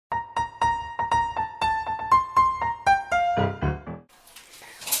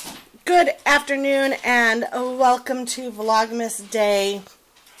Good afternoon and welcome to Vlogmas Day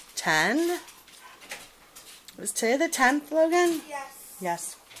 10. Was today the 10th, Logan? Yes.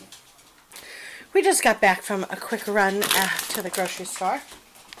 Yes. We just got back from a quick run to the grocery store.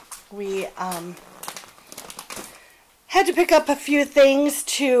 We had to pick up a few things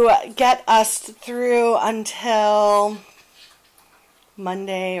to get us through until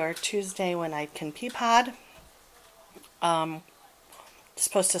Monday or Tuesday when I can pea pod. It's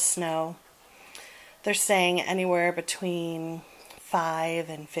supposed to snow. They're saying anywhere between 5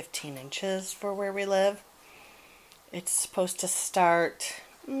 and 15 inches for where we live. It's supposed to start,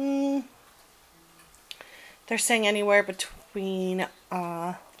 they're saying anywhere between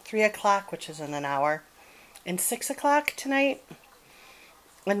 3 o'clock, which is in an hour, and 6 o'clock tonight,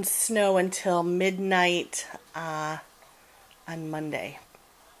 and snow until midnight on Monday.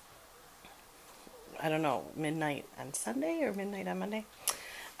 I don't know, midnight on Sunday or midnight on Monday?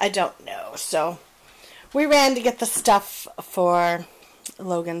 I don't know. So we ran to get the stuff for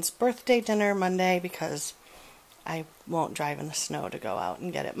Logan's birthday dinner Monday because I won't drive in the snow to go out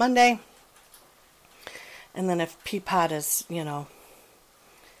and get it Monday. And then if Peapod is, you know,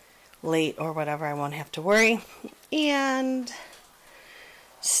 late or whatever, I won't have to worry. And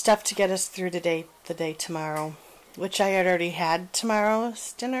stuff to get us through the day tomorrow, which I had already had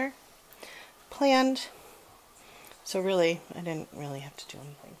tomorrow's dinner planned. So really, I didn't really have to do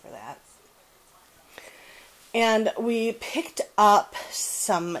anything for that. And we picked up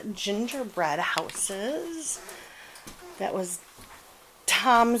some gingerbread houses. That was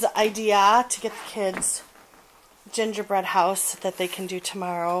Tom's idea, to get the kids gingerbread house that they can do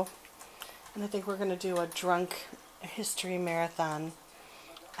tomorrow. And I think we're going to do a drunk history marathon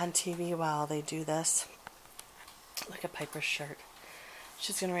on TV while they do this. Look at Piper's shirt.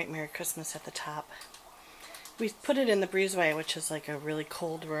 She's going to write Merry Christmas at the top. We put it in the breezeway, which is like a really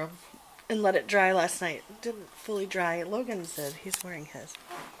cold room, and let it dry last night. It didn't fully dry. Logan's did. He's wearing his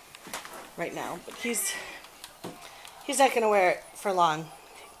right now. But he's not going to wear it for long.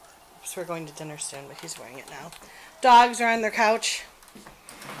 So we're going to dinner soon, but he's wearing it now. Dogs are on their couch.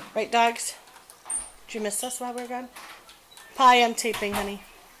 Right, dogs? Did you miss us while we were gone? Pie, I'm taping, honey.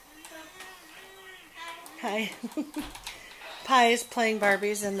 Hi. Pie is playing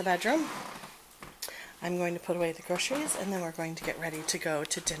Barbies in the bedroom. I'm going to put away the groceries, and then we're going to get ready to go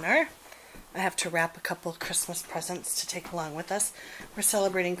to dinner. I have to wrap a couple Christmas presents to take along with us. We're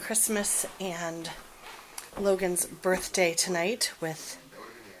celebrating Christmas and Logan's birthday tonight with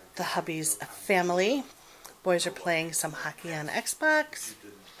the hubby's family. Boys are playing some hockey on Xbox.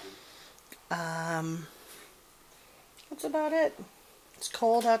 That's about it. It's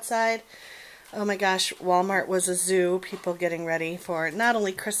cold outside. Oh my gosh, Walmart was a zoo. People getting ready for not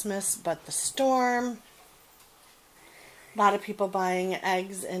only Christmas, but the storm. A lot of people buying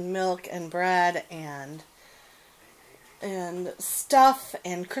eggs and milk and bread and stuff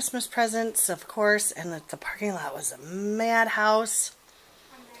and Christmas presents, of course. And the parking lot was a madhouse.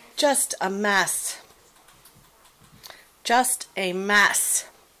 Just a mess. Just a mess.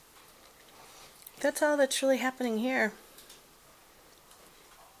 That's all that's really happening here.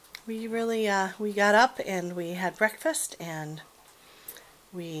 We really, we got up and we had breakfast and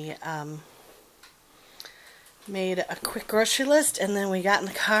we made a quick grocery list, and then we got in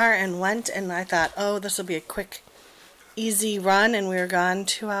the car and went, and I thought, oh, this will be a quick, easy run, and we were gone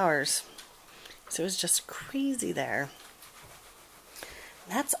 2 hours. So it was just crazy there.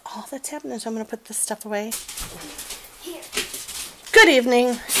 And that's all that's happening, so I'm going to put this stuff away. Here. Good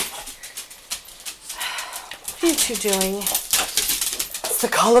evening. What are you two doing? It's the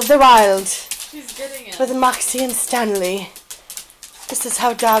call of the wild. She's getting it. With Moxie and Stanley. This is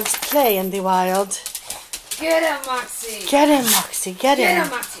how dogs play in the wild. Get him, Moxie. Get him, Moxie. Get him. Get him,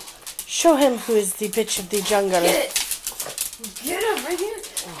 Moxie. Show him who is the bitch of the jungle. Get it. Get him right here.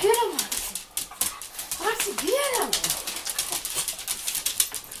 Get him, Moxie. Moxie, get him.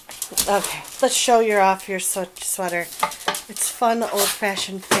 Okay, let's show you off your sweater. It's fun,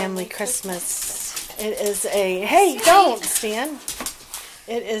 old-fashioned family Christmas. It is a... Hey, don't, Stan.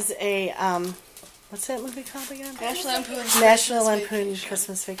 It is a... What's that movie called again? National Lampoon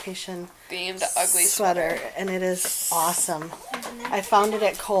Christmas Vacation themed ugly sweater, and it is awesome. I found it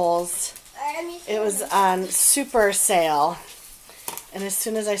at Kohl's. It was on super sale, and as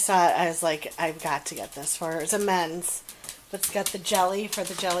soon as I saw it, I was like, I've got to get this for her. It's a men's, but it's got the jelly for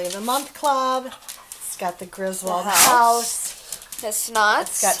the Jelly of the Month Club. It's got the Griswold house. has snots.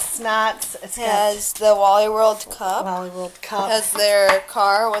 It's got snots. It's has the Wally World cup. Wally World cup. Has their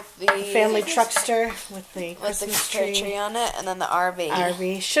car with the family truckster with the Christmas tree on it, and then the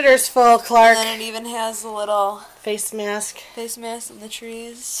RV. Shitter's full, Clark. And then it even has a little face mask. Face mask in the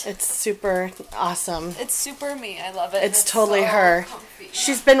trees. It's super awesome. It's super me. I love it. It's totally so her. comfy.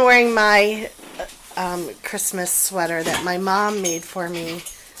 She's been wearing my Christmas sweater that my mom made for me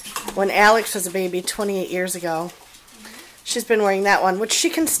when Alex was a baby 28 years ago. She's been wearing that one, which she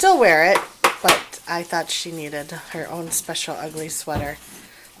can still wear it, but I thought she needed her own special ugly sweater.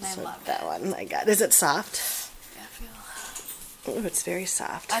 So that one I got. Is it soft? Yeah, I feel. Ooh, it's very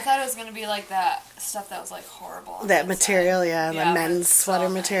soft. I thought it was gonna be like that stuff that was like horrible. That material, yeah, the men's sweater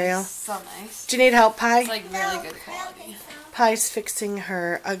material. Nice. So nice. Do you need help, Pi? It's like really good quality. Pi's fixing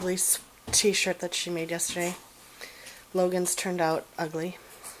her ugly t-shirt that she made yesterday. Logan's turned out ugly,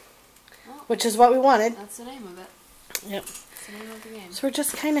 which is what we wanted. That's the name of it. Yep. That's the name of the game. So we're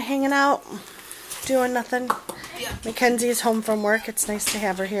just kind of hanging out, doing nothing. Yeah. Mackenzie's home from work. It's nice to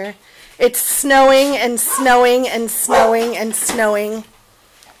have her here. It's snowing and snowing and snowing and snowing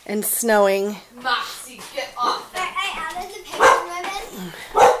and snowing. Moxie, get off. I added the picture ribbon,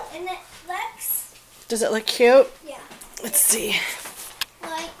 and it looks. Does it look cute? Yeah. Let's see.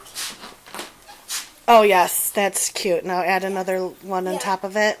 Like. Oh yes, that's cute. Now add another one on top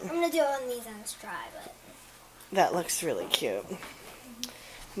of it. I'm gonna do it on these ends dry, but. That looks really cute.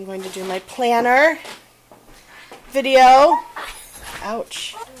 I'm going to do my planner video.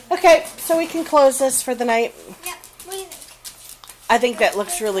 Ouch. Okay, so we can close this for the night. Yep. What do you think? I think that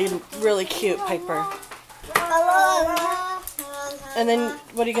looks really, really cute, Piper. And then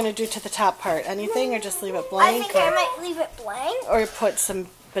what are you going to do to the top part? Anything, or just leave it I blank? think I might leave it blank. Or put some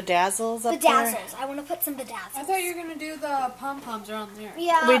bedazzles up Bedazzles. I want to put some bedazzles. I thought you were gonna do the pom-poms around there.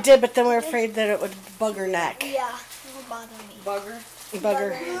 Yeah. there? We did, but then we were afraid that it would bug her neck. Yeah. It will bother me. Bugger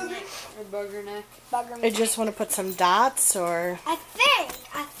Bugger. or bugger neck. Bugger me. I just want to put some dots or I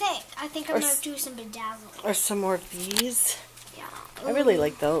think I'm gonna do some bedazzles. some more of these. Yeah. I really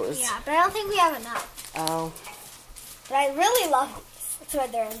like those. Yeah, but I don't think we have enough. Oh. But I really love these. That's why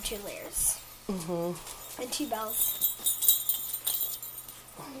they're in 2 layers. Mm-hmm. And 2 bells.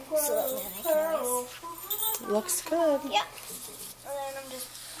 So that way I can always. Looks good. Yep. And then I'm just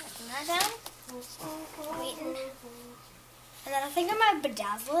putting that down. Waiting. And then I think I might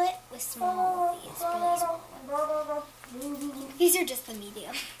bedazzle it with some more of these. Really small ones. These are just the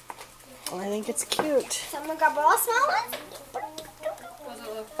medium. I think it's cute. Someone got all small ones.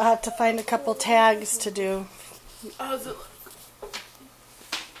 I'll have to find a couple tags to do. How's it look?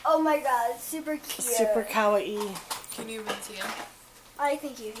 Oh my god, it's super cute. Super kawaii. Can you even see them? I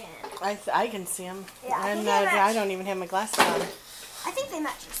think you can. I can see them. Yeah, I And think they match. I don't even have my glasses on. I think they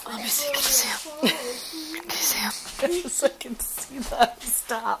match. Let me see. Can you see them? Can you see them? Just so I can see that.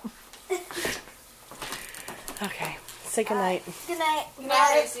 Stop. Okay. Say goodnight. Good night. Good night,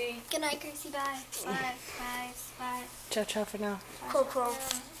 Gracie. Good night, Gracie. Bye. Bye. Bye. Bye. Ciao, ciao for now. Cool, cool.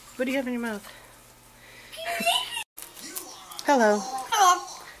 What do you have in your mouth? Hello. Hello.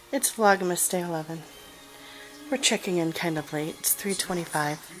 It's Vlogmas Day 11. We're checking in kind of late. It's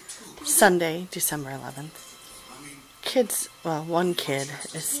 3:25. Sunday, December 11th. Kids, well, one kid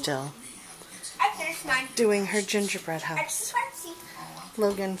is still I finished mine. doing her gingerbread house.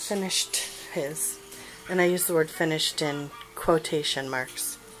 Logan finished his. And I use the word finished in quotation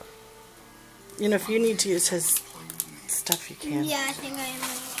marks. You know, if you need to use his stuff, you can. Yeah, I think I am.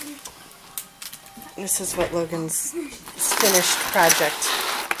 This is what Logan's finished project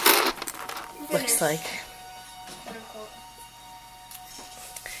looks like.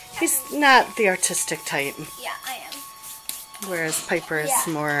 He's not the artistic type, Yeah, I am. whereas Piper is Yeah.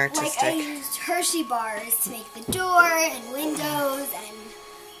 more artistic. Like I used Hershey bars to make the door and windows and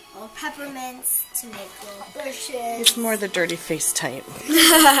little peppermints to make little bushes. He's more the dirty face type.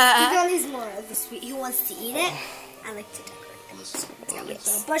 He's more of the sweet. He wants to eat it. I like to decorate it. It's got like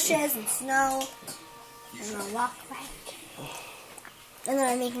little bushes and snow and a walkway. And then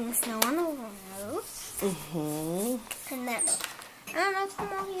I'm making snow on the roof. And then I don't know if I'm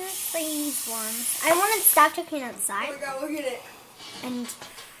all here. These ones. I want to stop cooking outside. Oh my god, look at it. And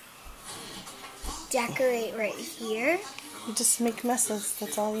decorate right here. You just make messes.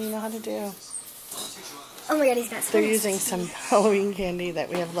 That's all you know how to do. Oh my god, he's got They're spoons. using some Halloween candy that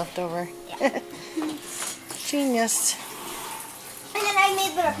we have left over. Yeah. Genius. And then I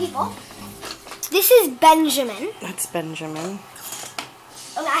made little people. This is Benjamin. That's Benjamin.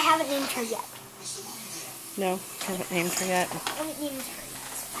 Oh, I haven't named her yet. No, haven't named her yet. I haven't named her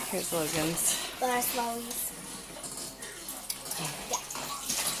yet. Here's Logan's. There's Lois. Yeah.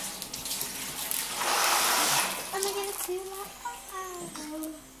 Oh my god, it's too loud.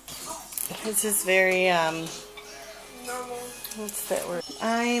 This is very, Normal. what's that word?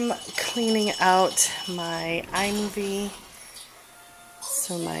 I'm cleaning out my iMovie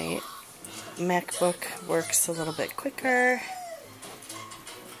so my MacBook works a little bit quicker.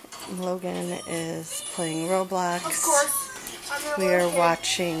 Logan is playing Roblox. Of course. We are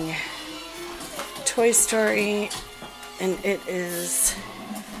watching Toy Story, and it is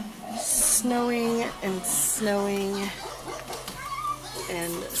snowing and snowing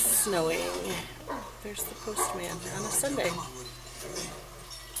and snowing. Oh, there's the postman on a Sunday.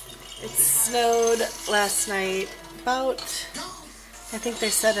 It snowed last night about, I think they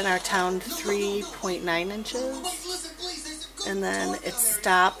said in our town, 3.9 inches. And then it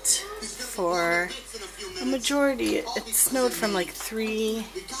stopped for a majority. It snowed from like 3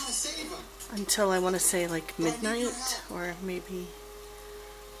 until I want to say like midnight or maybe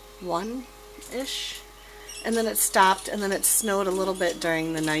 1-ish. And then it stopped, and then it snowed a little bit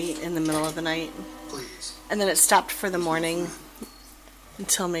during the night, in the middle of the night. And then it stopped for the morning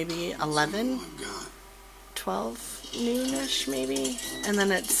until maybe 11, 12, noon-ish maybe. And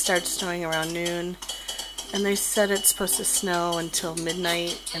then it started snowing around noon. And they said it's supposed to snow until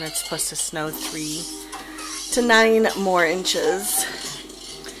midnight, and it's supposed to snow 3 to 9 more inches.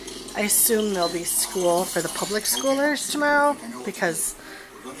 I assume there'll be school for the public schoolers tomorrow, because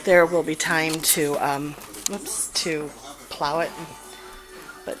there will be time to, to plow it.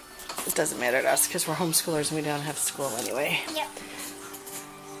 But it doesn't matter to us, because we're homeschoolers and we don't have school anyway. Yep.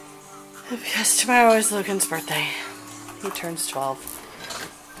 Because tomorrow is Logan's birthday. He turns 12.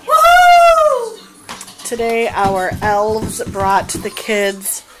 Today our elves brought the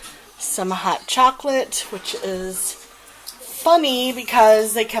kids some hot chocolate, which is funny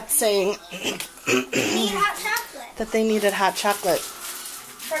because they kept saying Need hot chocolate. that they needed hot chocolate.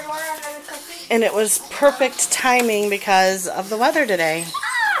 For one another cookie. And it was perfect timing because of the weather today.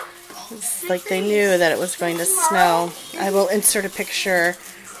 It's like they knew that it was going to snow. I will insert a picture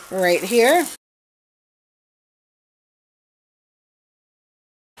right here.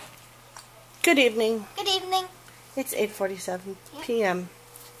 Good evening. Good evening. It's 8:47 p.m.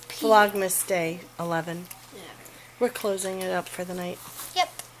 Vlogmas day 11. We're closing it up for the night. Yep.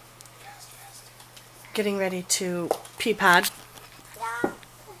 Getting ready to pea pod. Yeah.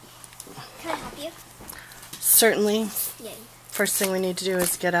 Can I help you? Certainly. Yay. First thing we need to do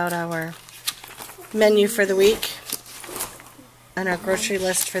is get out our menu for the week and our grocery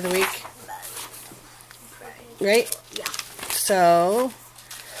list for the week. Right? Yeah. So,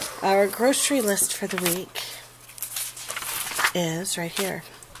 our grocery list for the week is right here.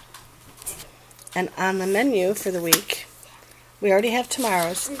 And on the menu for the week, we already have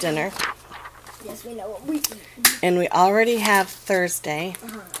tomorrow's dinner. Yes, we know what we eat. And we already have Thursday.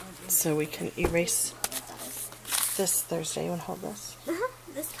 So we can erase this Thursday. You want to hold this?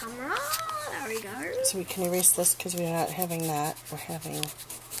 This camera. There we go. So we can erase this because we're not having that. We're having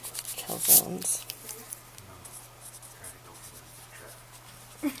calzones.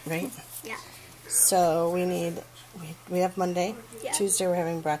 Right? Yeah. So we need, we have Monday. Yeah. Tuesday we're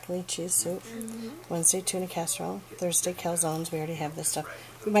having broccoli cheese soup. Wednesday tuna casserole. Thursday calzones. We already have this stuff.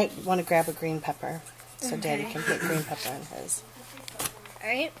 We might want to grab a green pepper so Daddy can put green pepper in his.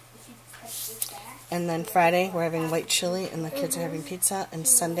 Alright. And then Friday we're having white chili and the kids are having pizza. And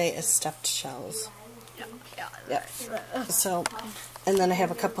Sunday is stuffed shells. Yep. So, and then I have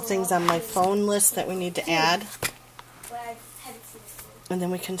a couple things on my phone list that we need to add. And then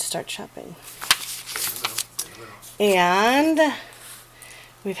we can start shopping. And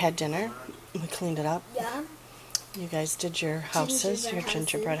we've had dinner. We cleaned it up. Yeah. You guys did your houses, your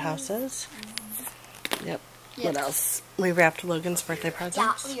gingerbread houses. Yep. What else? We wrapped Logan's birthday Yeah,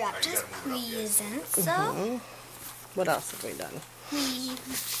 presents. we wrapped his presents. So What else have we done? we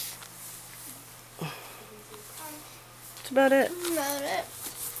That's about it. wrote it.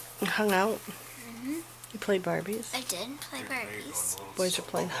 We hung out. You played Barbies. I did play Barbies. Boys are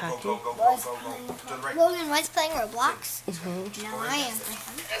playing hockey. Logan was playing Roblox. Now I am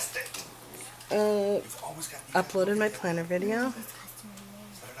playing. Uploaded my planner video.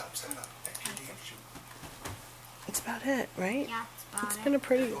 That's about it, right? Yeah, that's It's about been a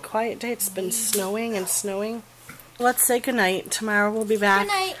pretty quiet day. It's been snowing and snowing. Let's say goodnight. Tomorrow we'll be back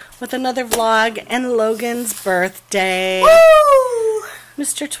Good night. with another vlog and Logan's birthday. Woo!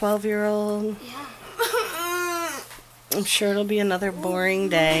 Mr. 12-year-old. Yeah. I'm sure it'll be another boring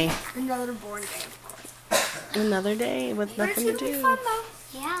day. Another boring day, of course. Another day with nothing to do. Though.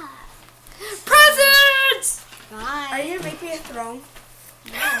 Yeah. Presents! Bye. Are you gonna make me a throne?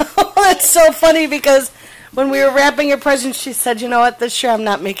 That's so funny because when we were wrapping your presents, she said, you know what, this year I'm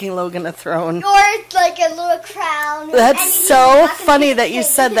not making Logan a throne. Or like a little crown. That's so funny that you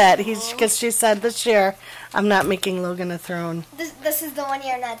said that. Because she said this year I'm not making Logan a throne. This is the one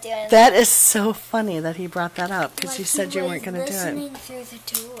you're not doing. That is so funny that he brought that up because you said you weren't going to do it. Listening through the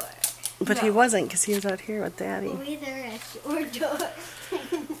door. But he wasn't because he was out here with Daddy. We there at your door.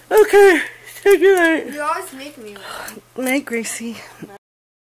 Okay. Good night. You always make me one. Night, Gracie.